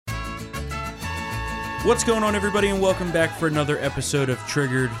What's going on, everybody, and welcome back for another episode of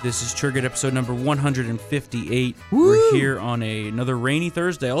Triggered. This is Triggered episode number 158. Woo! We're here on another rainy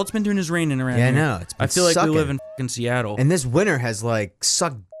Thursday. All it's been doing is raining around here. I know. It's been I feel like sucking. we live in fucking Seattle. And this winter has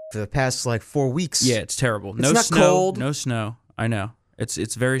sucked for the past 4 weeks. Yeah, it's terrible. It's No not snow. cold. No snow. I know. It's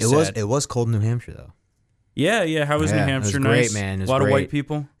very It sad. was cold in New Hampshire though. Yeah. How was New Yeah, it Hampshire? was great, Nice. man. It was a lot of great. white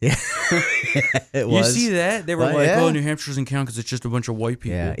people. Yeah, it was. You see that? They were Well, like, yeah. "Oh, New Hampshire doesn't count because it's just a bunch of white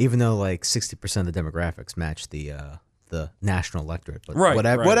people." Yeah, even though 60% of the demographics match the national electorate, but Right,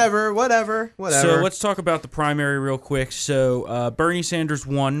 whatever. So let's talk about the primary real quick. So Bernie Sanders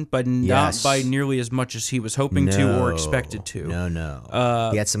won, but not Yes. by nearly as much as he was hoping to or expected to. No.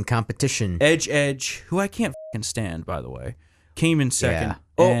 He had some competition. Edge, who I can't fucking stand, by the way, came in second, Yeah.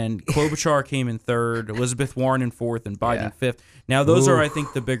 Oh. and Klobuchar came in third, Elizabeth Warren in fourth, and Biden Yeah. in fifth. Now, those Ooh. are, I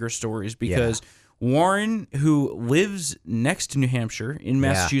think, the bigger stories because Warren, who lives next to New Hampshire in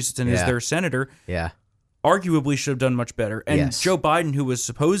Massachusetts and is Yeah. their senator, Yeah, arguably should have done much better. And Yes. Joe Biden, who was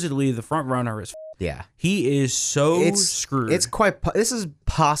supposedly the front runner, is yeah. he is so screwed. It's this is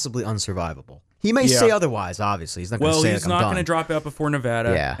possibly unsurvivable. He may Yeah. say otherwise. Obviously, he's not going to Well, say he's I'm not done. going to drop out before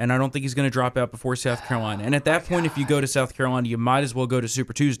Nevada, Yeah. and I don't think he's going to drop out before South Carolina. And at that point, if you go to South Carolina, you might as well go to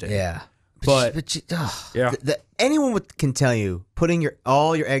Super Tuesday. Yeah, Yeah. anyone can tell you putting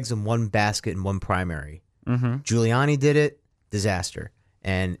all your eggs in one basket in one primary. Mm-hmm. Giuliani did it, disaster,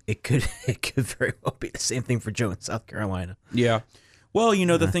 and it could very well be the same thing for Joe in South Carolina. Yeah. Well,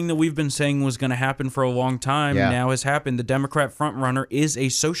 the thing that we've been saying was going to happen for a long time Yeah. now has happened. The Democrat frontrunner is a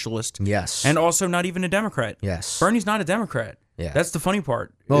socialist. Yes, And also not even a Democrat. yes, Bernie's not a Democrat. Yeah. That's the funny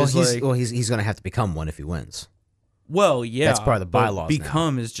part. Well, is he's going to have to become one if he wins. yeah. That's part of the but bylaws now.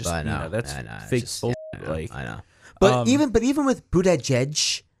 Become is just, I know, that's I know, it's fake just- bullshit. I know. But Um, even with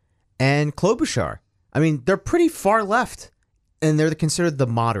Buttigieg and Klobuchar, I mean, they're pretty far left, and they're considered the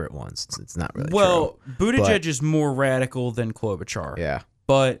moderate ones. It's not really Well, true. Buttigieg is more radical than Klobuchar. Yeah.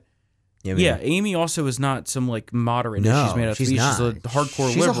 But I mean, Amy also is not some moderate. No, she's made out to she's be. not. She's a hardcore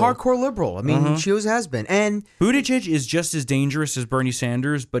She's liberal. a hardcore liberal. I mean, she always has been. And Buttigieg is just as dangerous as Bernie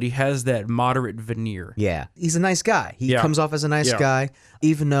Sanders, but he has that moderate veneer. yeah, he's a nice guy. He Yeah. comes off as a nice Yeah. guy.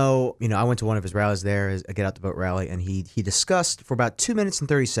 Even though, I went to one of his rallies there, a Get Out the Vote rally, and he discussed for about 2 minutes and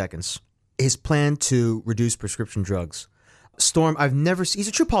 30 seconds his plan to reduce prescription drugs. Storm, I've never seen. He's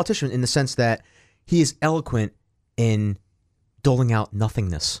a true politician in the sense that he is eloquent in doling out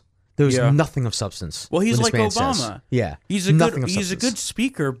nothingness. There's Yeah. nothing of substance. Well, he's when like this man Obama. says. Yeah, He's a nothing good. of He's a substance. good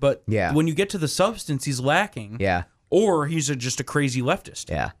speaker, but Yeah. when you get to the substance, he's lacking. Yeah, Or he's just a crazy leftist.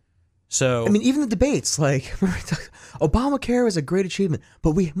 yeah. So I mean, even the debates, Obamacare is a great achievement,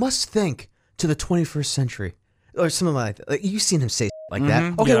 but we must think to the 21st century or something like that. Like, you've seen him say like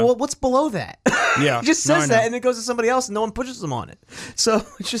that. Okay, yeah. well, what's below that? yeah, He just No, I says know. that, and it goes to somebody else, and no one pushes him on it. So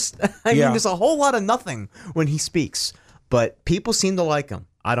it's just, I Yeah. mean, there's a whole lot of nothing when he speaks, but people seem to like him.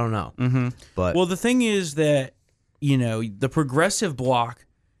 I don't know, but Well, the thing is that the progressive bloc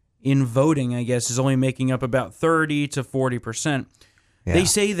in voting, I guess, is only making up about 30 to 40%. yeah. They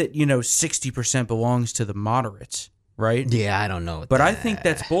say that 60% belongs to the moderates, right? yeah, I don't know, But I think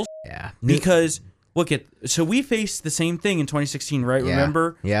that's bullshit yeah, because so we faced the same thing in 2016, right? Yeah.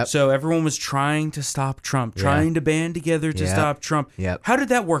 Remember? Yep. So everyone was trying to stop Trump, trying to band together to Yep. stop Trump. Yep. How did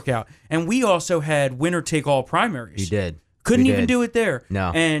that work out? And we also had winner take all primaries. you did. Couldn't You even did. do it there.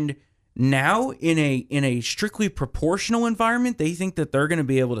 No. And now in a strictly proportional environment, they think that they're going to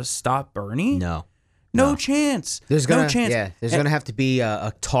be able to stop Bernie? No chance. There's gonna, no chance. Yeah, there's And- gonna have to be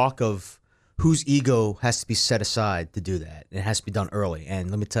a talk of whose ego has to be set aside to do that. It has to be done early. And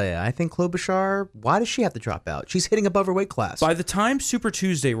let me tell you, I think Klobuchar, why does she have to drop out? She's hitting above her weight class. By the time Super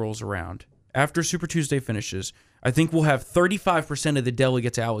Tuesday rolls around, after Super Tuesday finishes, I think we'll have 35% of the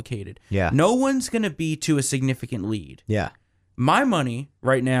delegates allocated. Yeah. No one's going to be to a significant lead. Yeah. My money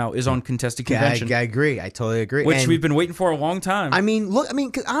right now is on contested convention, I agree. I totally agree. which And, we've been waiting for a long time. I mean, look,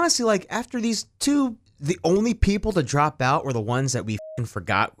 'cause honestly, after these two, the only people to drop out were the ones that we f***ing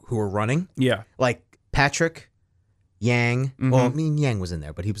forgot who were running. yeah. Like Patrick, Yang. Mm-hmm. Well, I mean, Yang was in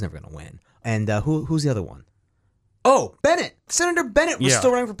there, but he was never going to win. And who's the other one? Oh, Bennett. Senator Bennett was Yeah.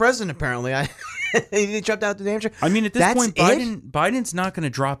 still running for president, apparently. He dropped out to New Hampshire. I mean, at this That's point, it? Biden's not going to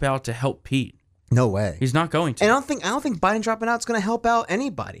drop out to help Pete. No way. He's not going to. And I don't think Biden dropping out is going to help out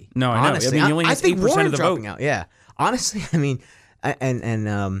anybody. No, I know. Honestly, I mean, he only has think 8% of Warren the dropping vote. out. Yeah. Honestly, I mean,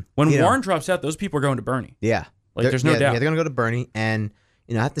 and When you know, Warren drops out, those people are going to Bernie. yeah, Like, there's no doubt. Yeah, they're going to go to Bernie, and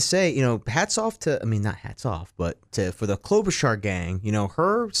I have to say, hats off to. I mean, not hats off, but for the Klobuchar gang.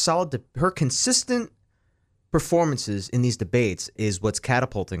 Her consistent performances in these debates is what's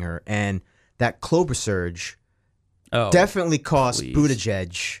catapulting her, and that Klobusurge Oh, definitely cost please.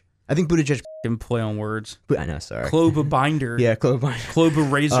 Buttigieg. I think Buttigieg can play on words. I know, sorry. Cloba binder. Yeah, Cloba binder. Cloba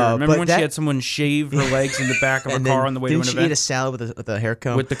razor. Remember when she had someone shave her legs in the back of a car on the way to an event? Didn't she eat a salad with a hair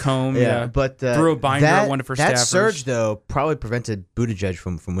comb? With the comb, yeah. But threw a binder at one of her staffers. That surge, though, probably prevented Buttigieg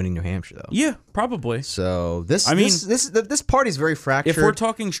from winning New Hampshire, though. Yeah, probably. So this party's very fractured. If we're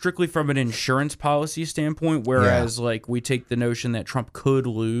talking strictly from an insurance policy standpoint, whereas like we take the notion that Trump could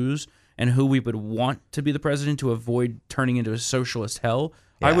lose and who we would want to be the president to avoid turning into a socialist hell,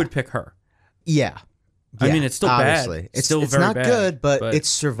 I would pick her. Yeah. I mean, it's still obviously. bad. It's still very not bad, good, but it's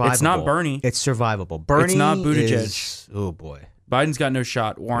survivable. It's not Bernie. It's survivable. Bernie it's not Buttigieg. Oh, boy. Biden's got no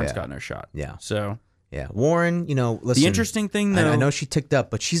shot. Warren's got no shot. Yeah. So... Yeah, Warren, listen. The interesting thing, though... I know she ticked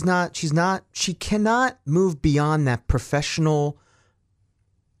up, but she cannot move beyond that professional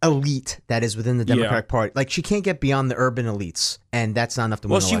elite that is within the Democratic Party. Like, she can't get beyond the urban elites, and that's not enough to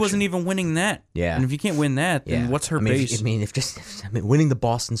win an election. Well, she wasn't even winning that. Yeah. And if you can't win that, then what's her base? Winning the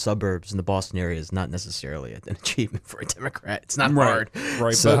Boston suburbs and the Boston area is not necessarily an achievement for a Democrat. It's not hard.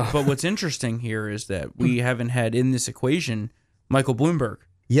 Right, so. But what's interesting here is that we haven't had in this equation Michael Bloomberg.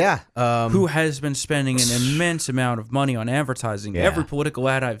 Yeah. Who has been spending an immense amount of money on advertising. Yeah. Every political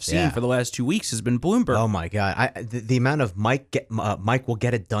ad I've seen for the last 2 weeks has been Bloomberg. Oh, my God. The amount of Mike will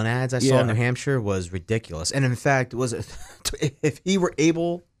get it done ads I saw in New Hampshire was ridiculous. And in fact, if he were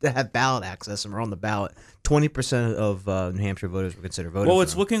able to have ballot access and were on the ballot, 20% of New Hampshire voters would consider voting for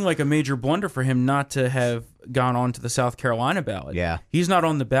it's him. looking like a major blunder for him not to have gone on to the South Carolina ballot. Yeah. He's not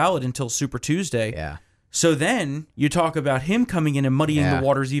on the ballot until Super Tuesday. Yeah. So then you talk about him coming in and muddying the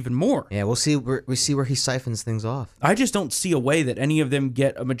waters even more. Yeah, we'll see where he siphons things off. I just don't see a way that any of them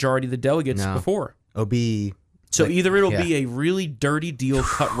get a majority of the delegates before. So either it'll be a really dirty deal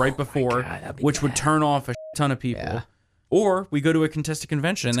cut right before, which would turn off a ton of people, or we go to a contested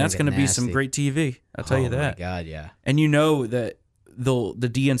convention, and that's going to be some great TV. I'll tell you that. Oh my God, yeah. And you know that the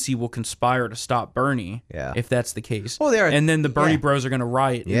DNC will conspire to stop Bernie if that's the case. Well, and then the Bernie bros are going to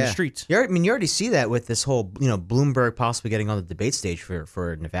riot in the streets. You already see that with this whole, Bloomberg possibly getting on the debate stage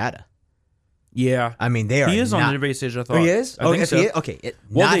for Nevada. Yeah. I mean, they are. He is on the debate stage, I thought. Oh, he is? I think so. Okay.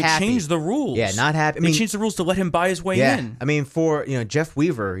 They changed the rules. Yeah, not happy. They changed the rules to let him buy his way in. I mean, for, Jeff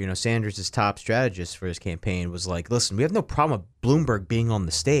Weaver, Sanders' top strategist for his campaign, was like, listen, we have no problem with Bloomberg being on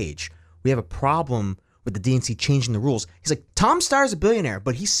the stage. We have a problem with the DNC changing the rules. He's like, Tom Steyer's a billionaire,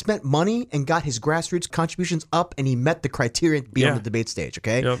 but he spent money and got his grassroots contributions up, and he met the criteria to be on the debate stage,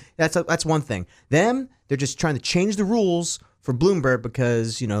 okay? Yep. That's one thing. Them, they're just trying to change the rules for Bloomberg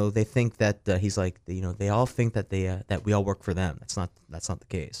because, they think that he's like, they all think that that we all work for them. That's not the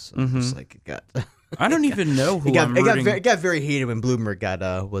case. So it's like, I don't even know who I'm rooting. It got very heated when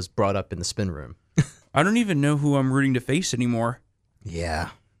Bloomberg was brought up in the spin room. I don't even know who I'm rooting to face anymore. Yeah.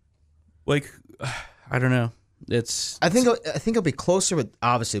 Like, I don't know. I think it'll be closer with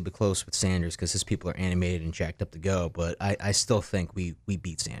Sanders because his people are animated and jacked up to go. But I still think we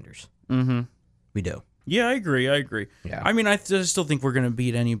beat Sanders. Mm-hmm. We do. Yeah, I agree. Yeah. I mean, I still think we're going to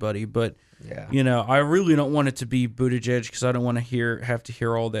beat anybody, but I really don't want it to be Buttigieg because I don't want to have to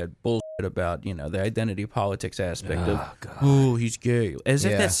hear all that bullshit about the identity politics aspect of he's gay, as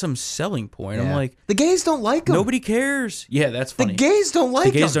if that's some selling point. I'm like, the gays don't like him. Nobody cares. Yeah, that's funny. The gays don't like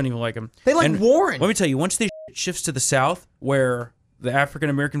him. The gays don't even like him. They like Warren. Let me tell you, once they shifts to the South, where the African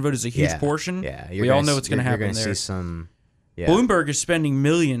American vote is a huge portion, we all know what's going to happen there. See some. Yeah. Bloomberg is spending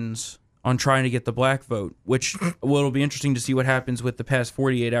millions on trying to get the black vote, which it'll be interesting to see what happens with the past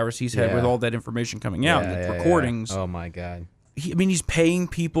 48 hours he's had with all that information coming out, and the recordings. Oh, my God. He's paying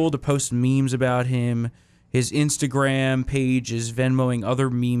people to post memes about him. His Instagram page is Venmoing other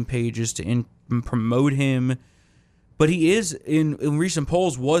meme pages to promote him. But he is, in recent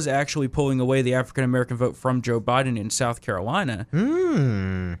polls, was actually pulling away the African-American vote from Joe Biden in South Carolina.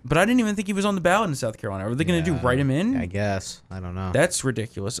 But I didn't even think he was on the ballot in South Carolina. Are they going to write him in? I guess. I don't know. That's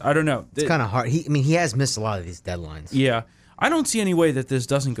ridiculous. I don't know. It's kind of hard. He has missed a lot of these deadlines. Yeah. I don't see any way that this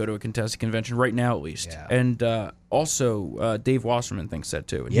doesn't go to a contested convention right now, at least. Yeah. And also, Dave Wasserman thinks that,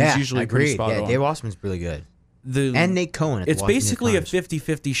 too. And he's usually pretty spot on. Dave Wasserman's really good. And Nate Cohen. It's basically a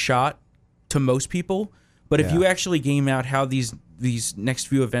 50-50 shot to most people. But if you actually game out how these next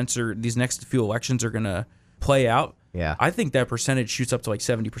few events or these next few elections are going to play out, I think that percentage shoots up to like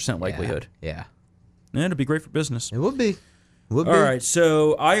 70% likelihood. Yeah. And it'd be great for business. It would be. All right,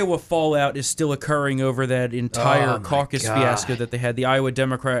 so Iowa fallout is still occurring over that entire caucus fiasco that they had. The Iowa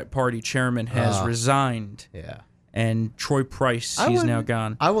Democrat Party chairman has resigned. Yeah. And Troy Price, he's now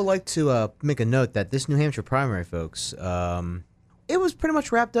gone. I would like to make a note that this New Hampshire primary, folks, it was pretty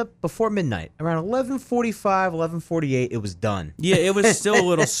much wrapped up before midnight. Around 11:45, 11:48, it was done. Yeah, it was still a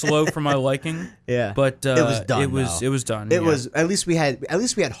little slow for my liking. Yeah, but it was done. It was done. It was at least we had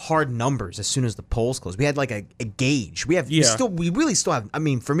hard numbers as soon as the polls closed. We had like a gauge. We really still have. I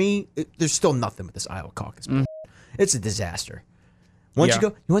mean, for me, there's still nothing with this Iowa caucus. It's a disaster. Once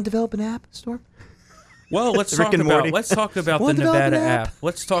you want to develop an app, Storm? Well, let's talk about the Nevada app.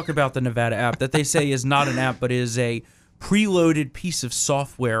 Let's talk about the Nevada app that they say is not an app, but is a preloaded piece of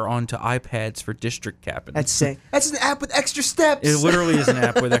software onto iPads for district captains. That's an app with extra steps. It literally is an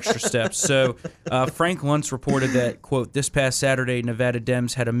app with extra steps. So Frank Luntz reported that, quote, this past Saturday, Nevada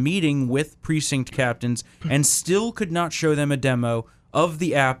Dems had a meeting with precinct captains and still could not show them a demo of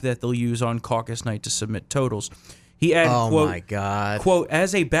the app that they'll use on caucus night to submit totals. He added, quote, my God. Quote,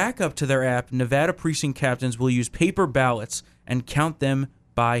 as a backup to their app, Nevada precinct captains will use paper ballots and count them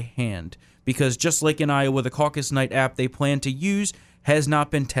by hand. Because just like in Iowa, the caucus night app they plan to use has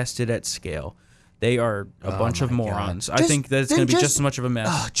not been tested at scale. They are a bunch of morons. I think that it's going to be just as much of a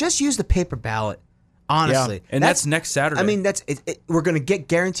mess. Just use the paper ballot, honestly. Yeah, and that's next Saturday. I mean, we're going to get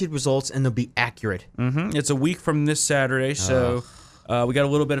guaranteed results, and they'll be accurate. Mm-hmm. It's a week from this Saturday, so we got a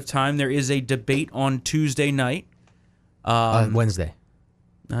little bit of time. There is a debate on Tuesday night. Wednesday.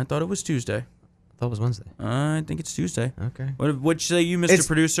 I thought it was Tuesday. I thought it was Wednesday. I think it's Tuesday. Okay. What'd you say, Mr.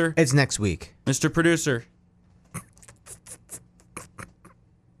 Producer? It's next week. Mr. Producer.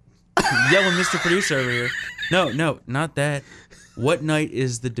 Yelling Mr. Producer over here. No, not that. What night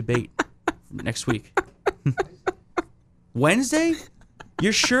is the debate next week? Wednesday?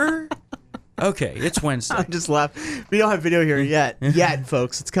 You're sure? Okay, it's Wednesday. I'm just laughing. We don't have video here yet,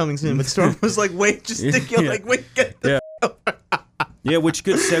 folks. It's coming soon. But Storm was like, wait, gesticulating. Wait, get the Yeah, which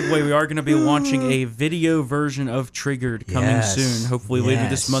good segue. We are going to be launching a video version of Triggered coming soon, hopefully later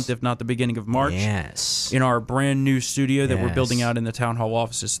this month, if not the beginning of March. Yes. In our brand new studio that we're building out in the town hall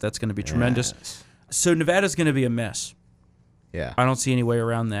offices. That's going to be tremendous. So Nevada's going to be a mess. Yeah. I don't see any way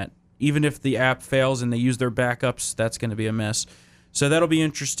around that. Even if the app fails and they use their backups, that's going to be a mess. So that'll be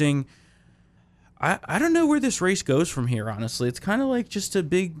interesting. I don't know where this race goes from here, honestly. It's kind of like just a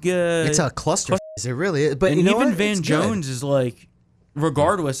big... it's a cluster. It really is. But and you know even what? Van Jones is like...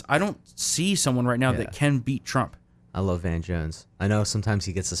 Regardless, I don't see someone right now that can beat Trump. I love Van Jones. I know sometimes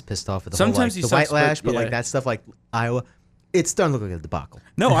he gets us pissed off with the sometimes whole, the white lash, but like that stuff like Iowa, it's starting to look like a debacle.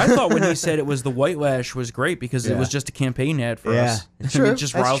 No, I thought when he said it was the white lash was great because it was just a campaign ad for us. True. It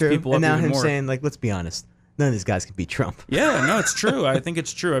just riles people up and now even him more. saying, like, let's be honest, none of these guys can beat Trump. Yeah, no, it's true. I think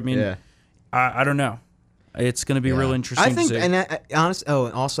it's true. I mean, I don't know. It's going to be real interesting. I think, to see. and honest. Oh,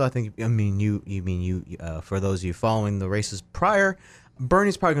 and also I think, you for those of you following the races prior,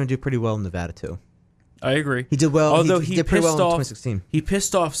 Bernie's probably going to do pretty well in Nevada too. I agree. He did well. Although he did pretty well in 2016. He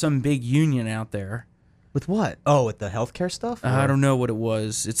pissed off some big union out there. With what? Oh, with the healthcare stuff? I don't know what it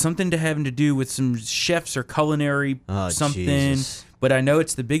was. It's something having to do with some chefs or culinary something. Jesus. But I know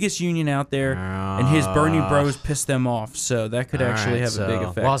it's the biggest union out there, and his Bernie bros pissed them off. So that could actually have a big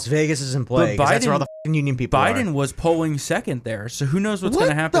effect. Las Vegas is in play. But That's where all the f***ing union people Biden was polling second there, so who knows what's going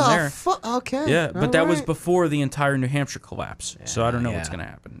to happen there. Okay. Yeah, but that was before the entire New Hampshire collapse, so I don't know what's going to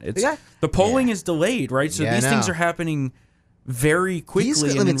happen. The polling is delayed, right? So these things are happening very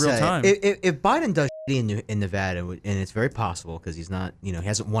quickly and in real time. If Biden does in Nevada, and it's very possible because he's not, he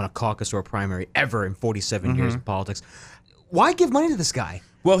hasn't won a caucus or a primary ever in 47 years of politics. Why give money to this guy?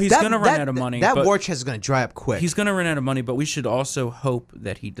 Well, he's going to run out of money. That war chest is going to dry up quick. He's going to run out of money, but we should also hope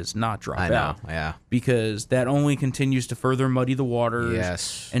that he does not drop out. Yeah. Because that only continues to further muddy the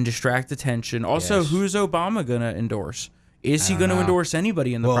waters and distract attention. Also, who's Obama going to endorse? Is he going to endorse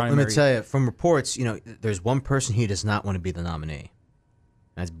anybody in the primary? Well, let me tell you, from reports, there's one person he does not want to be the nominee.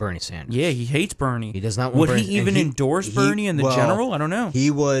 That's Bernie Sanders. Yeah, he hates Bernie. He does not want Bernie. Would he even endorse Bernie in the general? I don't know. He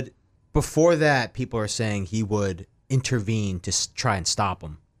would. Before that, people are saying he would intervene to try and stop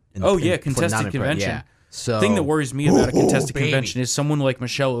him. Contested convention. Yeah. So, the thing that worries me about a contested convention is someone like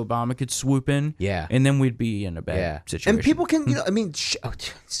Michelle Obama could swoop in, and then we'd be in a bad situation. And people can,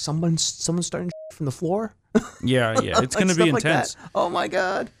 someone's starting from the floor. Yeah, it's going to be intense. Like oh my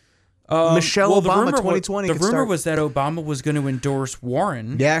God. Michelle Obama 2020. The rumor was that Obama was going to endorse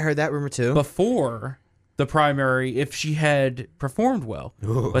Warren. Yeah, I heard that rumor too. Before the primary, if she had performed well,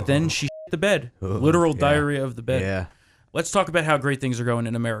 but then she shit the bed. Literal diarrhea of the bed. Yeah. Let's talk about how great things are going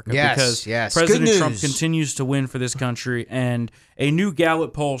in America. Yes, because President Trump continues to win for this country, and a new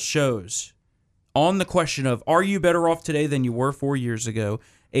Gallup poll shows, on the question of, are you better off today than you were 4 years ago,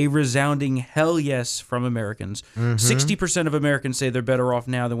 a resounding hell yes from Americans. 60% of Americans say they're better off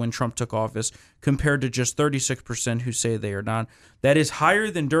now than when Trump took office, compared to just 36% who say they are not. That is higher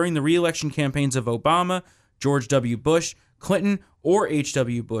than during the re-election campaigns of Obama, George W. Bush, Clinton or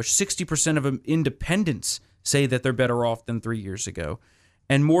H.W. Bush. 60% of independents say that they're better off than 3 years ago.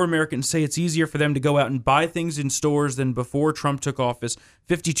 And more Americans say it's easier for them to go out and buy things in stores than before Trump took office.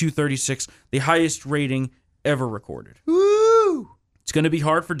 52-36, the highest rating ever recorded. Woo! It's going to be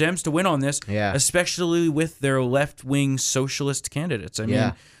hard for Dems to win on this, Yeah. especially with their left-wing socialist candidates. I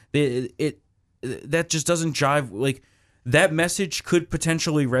mean, that just doesn't jive. Like, that message could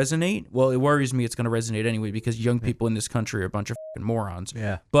potentially resonate. Well, it worries me it's going to resonate anyway because young people in this country are a bunch of fucking morons.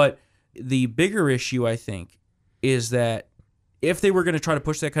 Yeah. But the bigger issue, I think, is that if they were going to try to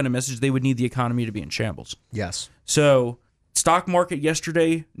push that kind of message, they would need the economy to be in shambles. Yes. So, stock market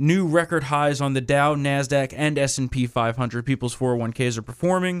yesterday, new record highs on the Dow, NASDAQ, and S&P 500. People's 401ks are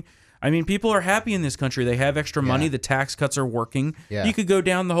performing. I mean, people are happy in this country. They have extra money. The tax cuts are working. Yeah. You could go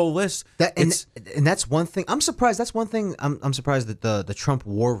down the whole list. And that's one thing. I'm surprised. That's one thing. I'm surprised that the Trump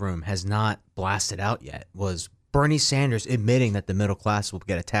war room has not blasted out yet. Was Bernie Sanders admitting that the middle class will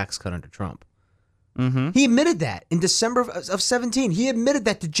get a tax cut under Trump? Mm-hmm. He admitted that in December of 17. He admitted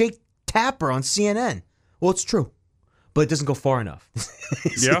that to Jake Tapper on CNN. Well, it's true, but it doesn't go far enough.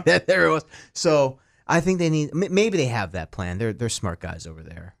 Yeah. There it was. So I think they need. Maybe they have that plan. They're smart guys over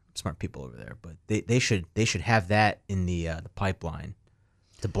there. Smart people over there, but they should have that in the pipeline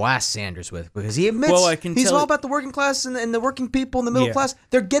to blast Sanders with, because he admits he's all about the working class and the working people in the middle class.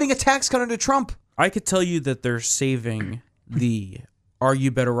 They're getting a tax cut under Trump. I could tell you that they're saving "Are you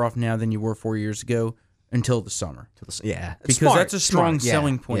better off now than you were 4 years ago?" until the summer. Yeah, because that's a strong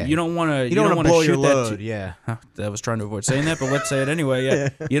selling point. Yeah. You don't want to. You don't want to blow your load. I was trying to avoid saying that, but let's say it anyway.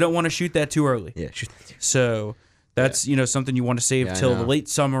 Yeah, you don't want to shoot that too early. Yeah, shoot that too. So. That's something you want to save till the late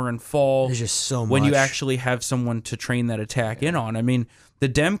summer and fall. There's just so much. When you actually have someone to train that attack in on. I mean, the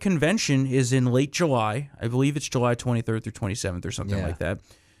Dem convention is in late July. I believe it's July 23rd through 27th or something like that.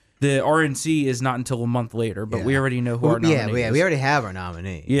 The RNC is not until a month later, but we already know who our nominee is. We already have our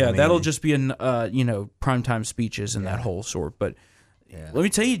nominee. Yeah, that'll just be in primetime speeches and that whole sort. But let me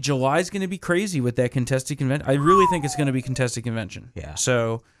tell you, July's going to be crazy with that contested convention. I really think it's going to be contested convention. Yeah.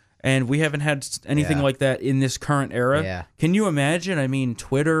 So. And we haven't had anything like that in this current era. Yeah. Can you imagine? I mean,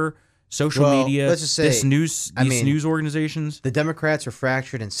 Twitter, social media, let's just say, these news organizations. The Democrats were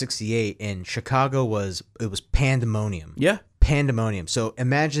fractured in '68, and Chicago was pandemonium. Yeah, pandemonium. So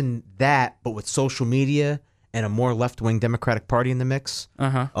imagine that, but with social media and a more left-wing Democratic Party in the mix.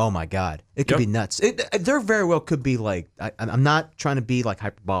 Oh my God, it could be nuts. There very well could be like. I'm not trying to be like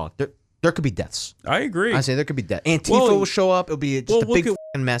hyperbolic. There could be deaths. I agree. I say there could be deaths. Antifa will show up. It'll be just a big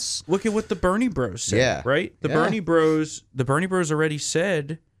mess. Look at what the Bernie Bros said, right? The Bernie Bros already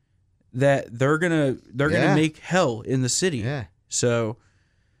said that they're gonna make hell in the city. Yeah. So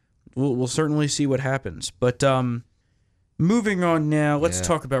we'll certainly see what happens. But moving on now, let's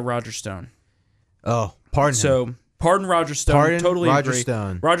talk about Roger Stone. Oh, pardon him. Pardon Roger Stone. Totally Roger agree.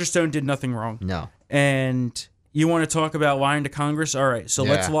 Stone. Roger Stone did nothing wrong. No. And you want to talk about lying to Congress? All right, so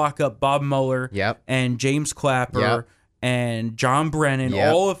let's lock up Bob Mueller and James Clapper and John Brennan,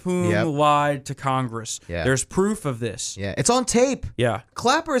 all of whom lied to Congress. Yeah. There's proof of this. Yeah, it's on tape. Yeah.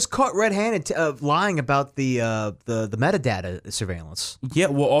 Clapper is caught red-handed lying about the metadata surveillance. Yeah,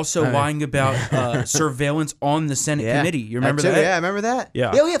 well, also lying about surveillance on the Senate committee. You remember that? Yeah, I remember that.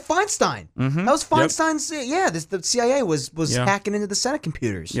 Yeah. Yeah, Feinstein. That was Feinstein's. The CIA was hacking into the Senate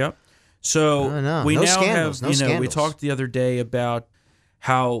computers. Yep. So we now scandals, have, we talked the other day about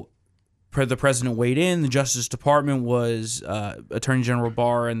how the president weighed in. The Justice Department was, Attorney General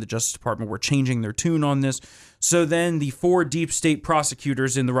Barr and the Justice Department were changing their tune on this. So then the 4 deep state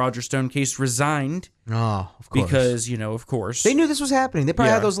prosecutors in the Roger Stone case resigned. Oh, of course. Because, of course. They knew this was happening. They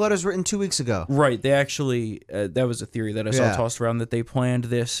probably had those letters written 2 weeks ago. Right. They actually, that was a theory that I saw tossed around, that they planned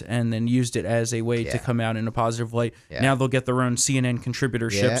this and then used it as a way to come out in a positive light. Yeah. Now they'll get their own CNN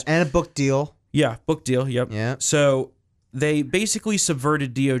contributorships. Yeah, and a book deal. Yeah, book deal. Yep. Yeah. So they basically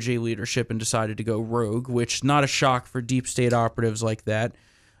subverted DOJ leadership and decided to go rogue, which not a shock for deep state operatives like that.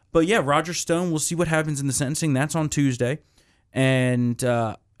 But yeah, Roger Stone, we'll see what happens in the sentencing. That's on Tuesday. And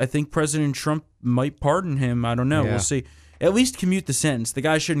I think President Trump might pardon him. I don't know. We'll see. At least commute the sentence. The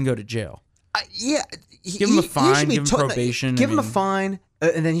guy shouldn't go to jail. Give him a fine, give him probation. Give him a fine,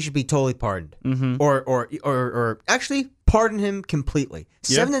 and then he should be totally pardoned. Mm-hmm. Or actually pardon him completely.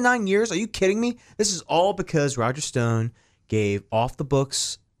 7 to 9 years? Are you kidding me? This is all because Roger Stone gave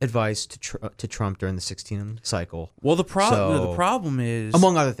off-the-books advice to Trump during the 2016 cycle. Well, the problem is,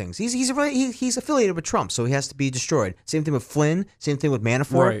 among other things, he's affiliated with Trump, so he has to be destroyed. Same thing with Flynn. Same thing with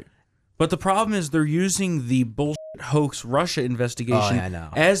Manafort. Right. But the problem is they're using the bullshit hoax Russia investigation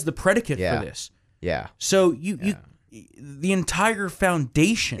as the predicate for this. Yeah. So the entire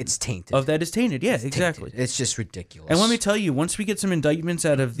foundation It's tainted. of that is tainted. Yeah, It's exactly. tainted. It's just ridiculous. And let me tell you, once we get some indictments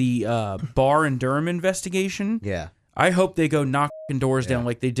out of the Barr and Durham investigation, Yeah. I hope they go knock doors down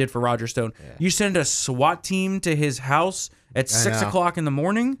like they did for Roger Stone. Yeah. You send a SWAT team to his house at 6 know. o'clock in the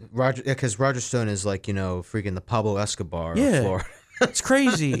morning? Because Roger Stone is like, freaking the Pablo Escobar Yeah. of Florida. It's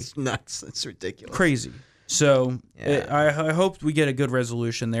crazy. It's nuts. It's ridiculous. Crazy. So Yeah. I hope we get a good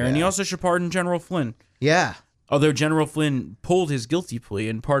resolution there. And he Yeah. also should pardon General Flynn. Yeah. Although General Flynn pulled his guilty plea,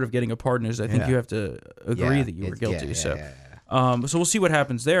 and part of getting a pardon is I think Yeah. you have to agree Yeah. that you were It's- guilty. yeah. So we'll see what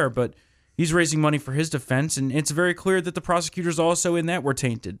happens there. But he's raising money for his defense, and it's very clear that the prosecutors also in that were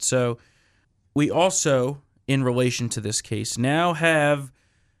tainted. So we also, in relation to this case, now have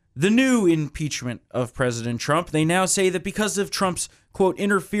the new impeachment of President Trump. They now say that because of Trump's, quote,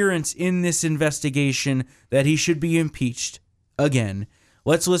 interference in this investigation, that he should be impeached again.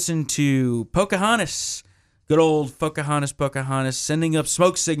 Let's listen to Pocahontas, good old Pocahontas, sending up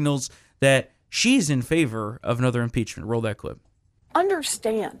smoke signals that she's in favor of another impeachment. Roll that clip.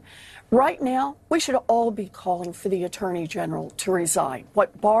 Understand, right now, we should all be calling for the Attorney General to resign.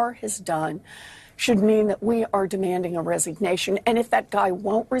 What Barr has done should mean that we are demanding a resignation. And if that guy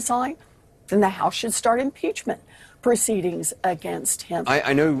won't resign, then the House should start impeachment proceedings against him.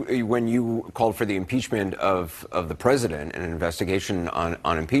 I know when you called for the impeachment of the president and an investigation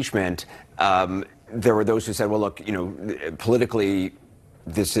on impeachment, there were those who said, well, look, politically,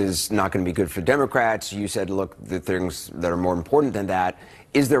 this is not going to be good for Democrats. You said, look, the things that are more important than that.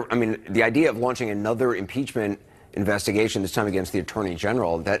 Is there, the idea of launching another impeachment investigation, this time against the Attorney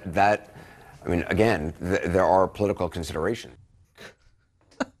General, there are political considerations.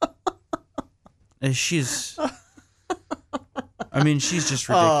 She's just ridiculous.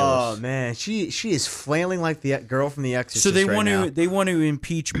 Oh man, she is flailing like the girl from The Exorcist. So they right want now. to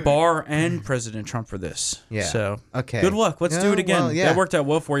impeach Barr and President Trump for this. Yeah. So Okay. good luck. Let's do it again. Well, yeah. That worked out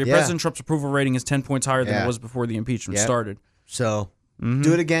well for you. Yeah. President Trump's approval rating is 10 points higher than Yeah. it was before the impeachment Yep. started. So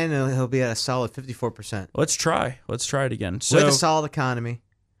do it again, and he'll be at a solid 54%. Let's try. Let's try it again. So With a solid economy.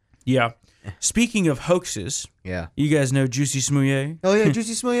 yeah. Speaking of hoaxes, Yeah. you guys know Juicy Smollett? Oh yeah,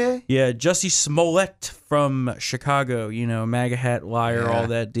 Juicy Smollett. Yeah, Jussie Smollett from Chicago, MAGA hat, liar, Yeah. all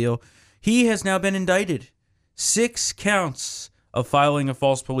that deal. He has now been indicted. 6 counts of filing a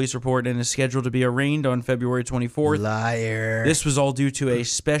false police report and is scheduled to be arraigned on February 24th. Liar. This was all due to a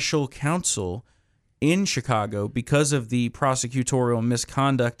special counsel in Chicago because of the prosecutorial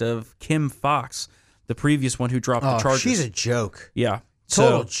misconduct of Kim Fox, the previous one who dropped the charges. She's a joke. Yeah.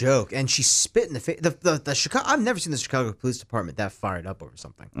 Total So, joke, and she spit in the face. The Chicago. I've never seen the Chicago Police Department that fired up over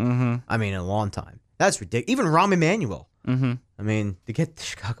something. Mm-hmm. In a long time. That's ridiculous. Even Rahm Emanuel. Mm-hmm. To get the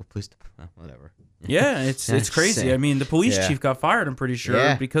Chicago Police Department, whatever. yeah, it's crazy. Insane. The police Yeah. chief got fired, I'm pretty sure,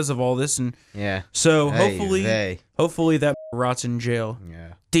 Yeah. because of all this. And Yeah. so Hey. hopefully that rots in jail.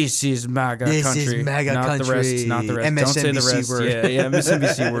 Yeah. This is MAGA This country. is MAGA not country. The rest, not the rest. Don't say the MSNBC rest. word. Yeah,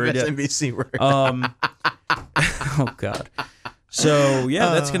 MSNBC word. Yeah. MSNBC word. Oh God. So yeah,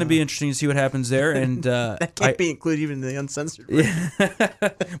 that's going to be interesting to see what happens there. And that can't be included even in the uncensored word.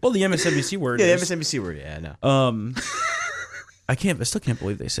 well, the MSNBC word. Yeah, is. the MSNBC word. Yeah, I know. I still can't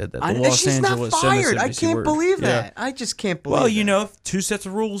believe they said that. The I- Los she's Angeles not fired. I MSNBC can't word. believe Yeah. that. I just can't believe. Well, that. 2 sets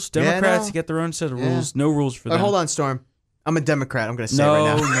of rules. I Democrats know. get their own set of Yeah. rules. No rules for All right, them. hold on, Storm. I'm a Democrat. I'm going to say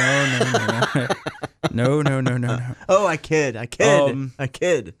No, right now. no. Oh, I kid. I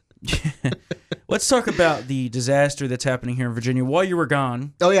kid. Let's talk about the disaster that's happening here in Virginia. While you were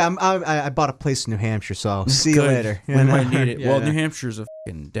gone, Oh yeah, I bought a place in New Hampshire, so see you good. later. We might need it. Yeah, Well, yeah. New Hampshire's a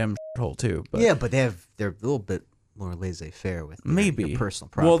fucking damn hole too. But Yeah, but they're a little bit more laissez-faire with maybe your personal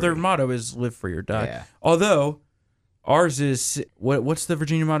property. Well, their motto is "Live free or die." Yeah. Although ours is what's the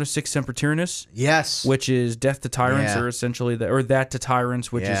Virginia motto? Sic semper tyrannis, yes, which is death to tyrants, Yeah. or essentially that to tyrants,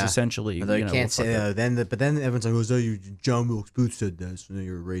 which is Yeah. essentially although you we'll can't fuck say it. but then everyone's like, "Oh, so you John Wilkes Booth said that, so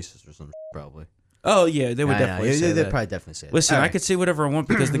you're a racist or something." Probably. Oh yeah, they would I know. definitely say They'd that. probably definitely say that. Listen, All I right. could say whatever I want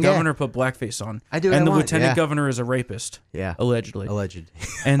because the Yeah. governor put blackface on. I do what and I the want, lieutenant yeah. governor is a rapist, Yeah, allegedly. alleged.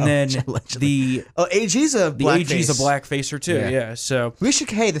 And then Allegedly. the AG's a the blackface. AG's a blackfacer too. Yeah. Yeah. So We should.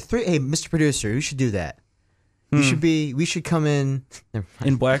 Hey, Mr. Producer, we should do that. We should come in. Never mind.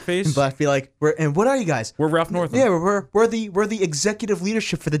 in blackface, In black, be like, and what are you guys? we're Ralph Northam. Yeah, we're the executive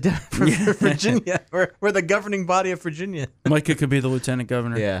leadership for for Virginia. We're the governing body of Virginia. Micah could be the lieutenant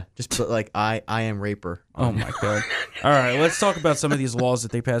governor. Yeah, just put like I am raper. Oh my god. All right, let's talk about some of these laws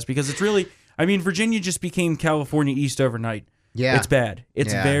that they passed because it's really, Virginia just became California East overnight. Yeah. It's bad.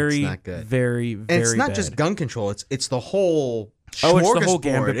 It's Yeah, very, it's not good. very, very And it's not bad. just gun control. It's the whole Oh, it's the whole smorgasbord.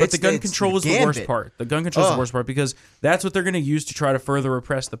 gambit. But the gun It's control is the worst gambit. part. The gun control is the worst part because that's what they're going to use to try to further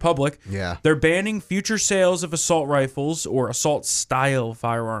repress the public. Yeah. They're banning future sales of assault rifles or assault-style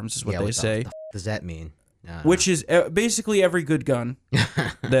firearms is what they say, The f- does that mean? which is basically every good gun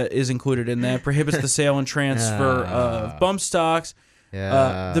that is included in that. Prohibits the sale and transfer of bump stocks.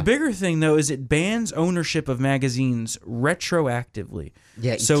 Yeah. The bigger thing, though, is it bans ownership of magazines retroactively.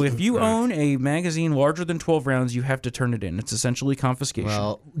 Yeah, So if you own a magazine larger than 12 rounds, you have to turn it in. It's essentially confiscation.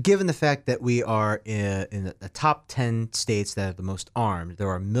 Well, given the fact that we are in the top 10 states that have the most armed, there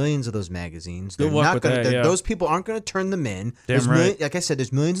are millions of those magazines. Good luck with that, yeah. Those people aren't going to turn them in. Damn right. Like I said,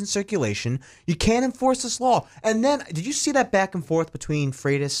 there's millions in circulation. You can't enforce this law. And then, did you see that back and forth between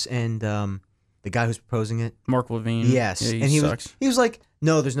Freitas and the guy who's proposing it? Mark Levine. Yes. Yeah, and he sucks. was like,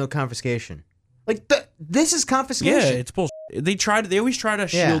 no, there's no confiscation. Like, this is confiscation. Yeah, it's bullshit. They always try to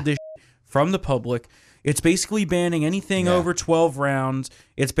shield this from the public. It's basically banning anything over 12 rounds.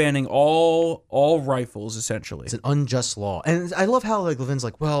 It's banning all rifles, essentially. It's an unjust law. And I love how like Levin's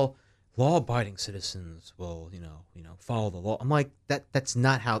like, well, law-abiding citizens will, follow the law. I'm like, that's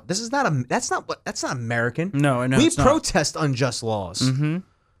not how. That's not American. No, I know. We it's not. protest unjust laws. Mm-hmm.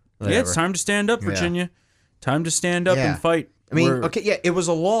 Yeah, it's time to stand up, Virginia. Time to stand up and fight. I mean, it was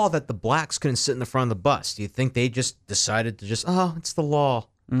a law that the blacks couldn't sit in the front of the bus. Do you think they just decided to it's the law?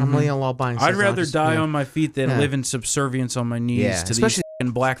 I'm a law-abiding I'd citizen. rather die on my feet than live in subservience on my knees to these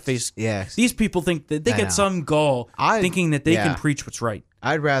fucking blackface. Yeah. These people think that they get some gall thinking that they can preach what's right.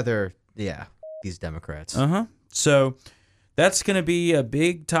 I'd rather, these Democrats. So that's going to be a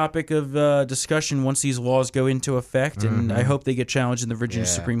big topic of discussion once these laws go into effect, and I hope they get challenged in the Virginia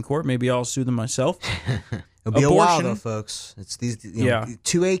Supreme Court. Maybe I'll sue them myself. It'll be a while though, folks. It's these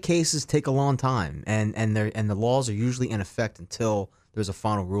 2A cases take a long time, and the laws are usually in effect until there's a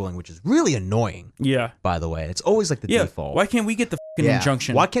final ruling, which is really annoying. Yeah. By the way, it's always like the default. Why can't we get the fucking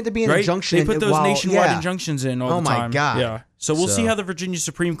injunction? Why can't there be an injunction? They put those nationwide injunctions in all the time. Oh my god. Yeah. So we'll see how the Virginia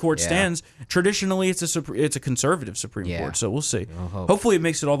Supreme Court stands. Traditionally, it's a conservative Supreme Court, so we'll see. Hopefully, it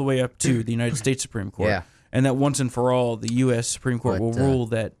makes it all the way up to the United States Supreme Court, and that once and for all, the U.S. Supreme Court will rule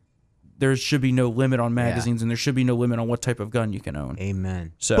that there should be no limit on magazines and there should be no limit on what type of gun you can own.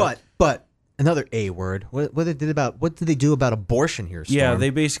 Amen. So, but another A word. What did they do about abortion here, Storm? Yeah,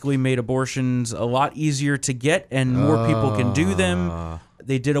 they basically made abortions a lot easier to get, and more people can do them.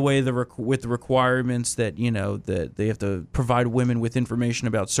 They did away with the requirements that that they have to provide women with information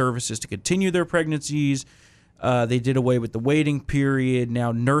about services to continue their pregnancies. They did away with the waiting period.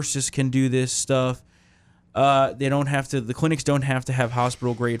 Now nurses can do this stuff. They don't have to. The clinics don't have to have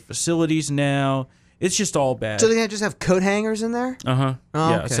hospital grade facilities now. It's just all bad. So they just have coat hangers in there? Oh,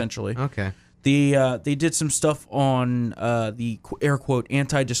 yeah, okay. essentially. Okay. They did some stuff on the air quote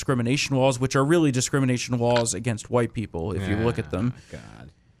anti-discrimination laws, which are really discrimination laws against white people. If you look at them,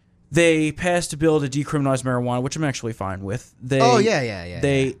 God. They passed a bill to decriminalize marijuana, which I'm actually fine with.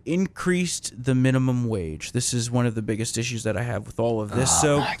 They increased the minimum wage. This is one of the biggest issues that I have with all of this.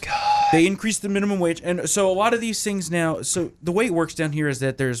 My God. They increased the minimum wage, and so a lot of these things now. So the way it works down here is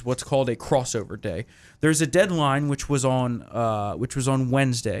that there's what's called a crossover day. There's a deadline which was on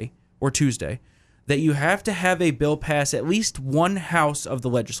Wednesday or Tuesday, that you have to have a bill pass at least one house of the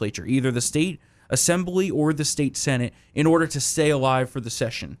legislature, either the state assembly or the state senate, in order to stay alive for the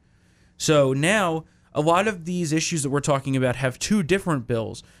session. So now a lot of these issues that we're talking about have two different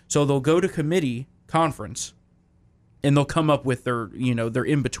bills. So they'll go to committee conference and they'll come up with their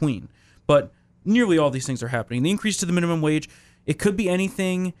in between. But nearly all these things are happening. The increase to the minimum wage, it could be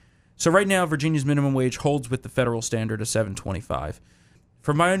anything. So right now Virginia's minimum wage holds with the federal standard of $7.25.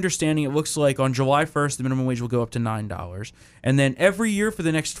 From my understanding, it looks like on July 1st, the minimum wage will go up to $9. And then every year for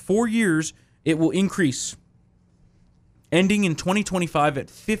the next 4 years, it will increase, ending in 2025 at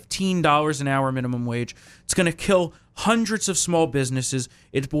 $15 an hour minimum wage. It's going to kill hundreds of small businesses.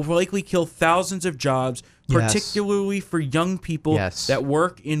 It will likely kill thousands of jobs, particularly for young people that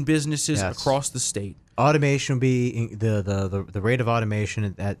work in businesses across the state. Automation will be the rate of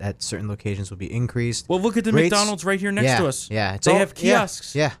automation at certain locations will be increased. Well, look at the McDonald's right here next to us. Yeah, they have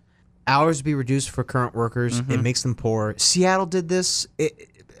kiosks. Yeah, hours will be reduced for current workers. It makes them poor. Seattle did this.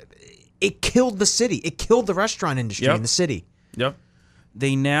 It killed the city. It killed the restaurant industry in the city. Yep.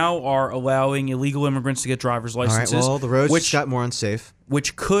 They now are allowing illegal immigrants to get driver's licenses. All right, well, the roads just got more unsafe.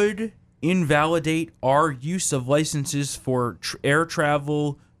 Which could invalidate our use of licenses for air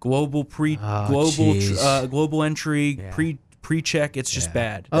travel, global entry, pre-check. It's just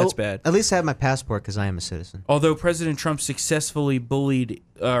bad. That's bad. At least I have my passport because I am a citizen. Although President Trump successfully bullied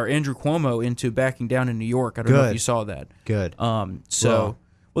Andrew Cuomo into backing down in New York. I don't know if you saw that. Good.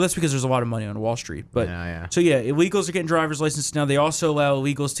 Well, that's because there's a lot of money on Wall Street. But Yeah. So yeah, illegals are getting driver's licenses now. They also allow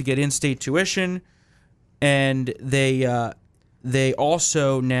illegals to get in-state tuition, and they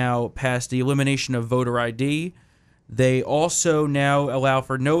also now passed the elimination of voter ID. They also now allow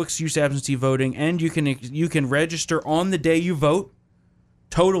for no excuse absentee voting, and you can register on the day you vote.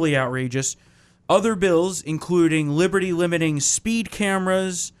 Totally outrageous. Other bills, including liberty limiting speed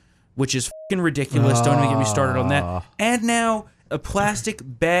cameras, which is fucking ridiculous. Don't even get me started on that. And now a plastic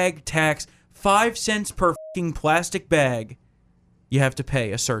bag tax, 5 cents per fucking plastic bag. You have to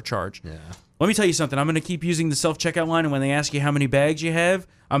pay a surcharge. Yeah. Let me tell you something. I'm going to keep using the self-checkout line, and when they ask you how many bags you have,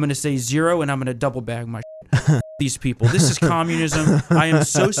 I'm going to say 0, and I'm going to double bag my shit. These people. This is communism. I am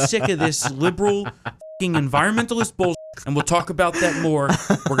so sick of this liberal fucking environmentalist bullshit, and we'll talk about that more.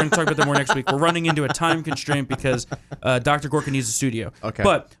 We're going to talk about that more next week. We're running into a time constraint because Dr. Gorka needs a studio. Okay.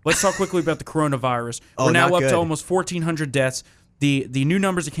 But let's talk quickly about the coronavirus. We're now up to almost 1,400 deaths. The new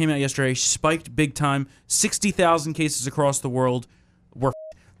numbers that came out yesterday spiked big time. 60,000 cases across the world.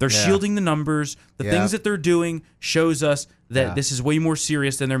 They're shielding the numbers. The things that they're doing shows us that this is way more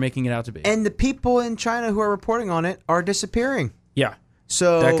serious than they're making it out to be. And the people in China who are reporting on it are disappearing. Yeah.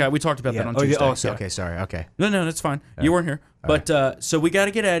 So that guy, we talked about that on Tuesday. Okay, sorry. Okay. No, that's fine. You weren't here. But so we got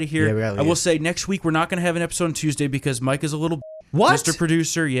to get out of here. Yeah, we gotta leave. I will say next week we're not going to have an episode on Tuesday because Mike is a little What? Mr.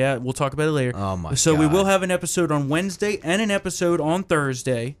 Producer. Yeah, we'll talk about it later. Oh my So we God. will have an episode on Wednesday and an episode on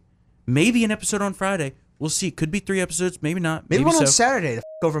Thursday. Maybe an episode on Friday. We'll see. Could be 3 episodes, maybe not. Maybe one so. on Saturday to f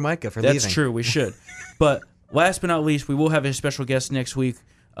over Micah for leaving. That's true. We should. But last but not least, we will have a special guest next week.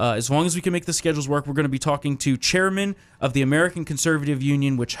 As long as we can make the schedules work, we're going to be talking to Chairman of the American Conservative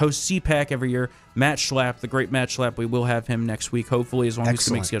Union, which hosts CPAC every year, Matt Schlapp, the great Matt Schlapp. We will have him next week, hopefully, as long as we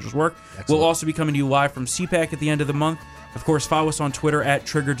can make schedules work. Excellent. We'll also be coming to you live from CPAC at the end of the month. Of course, follow us on Twitter at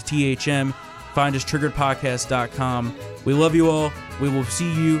TriggeredTHM. Find us, triggeredpodcast.com. We love you all. We will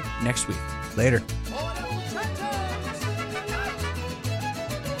see you next week. Later.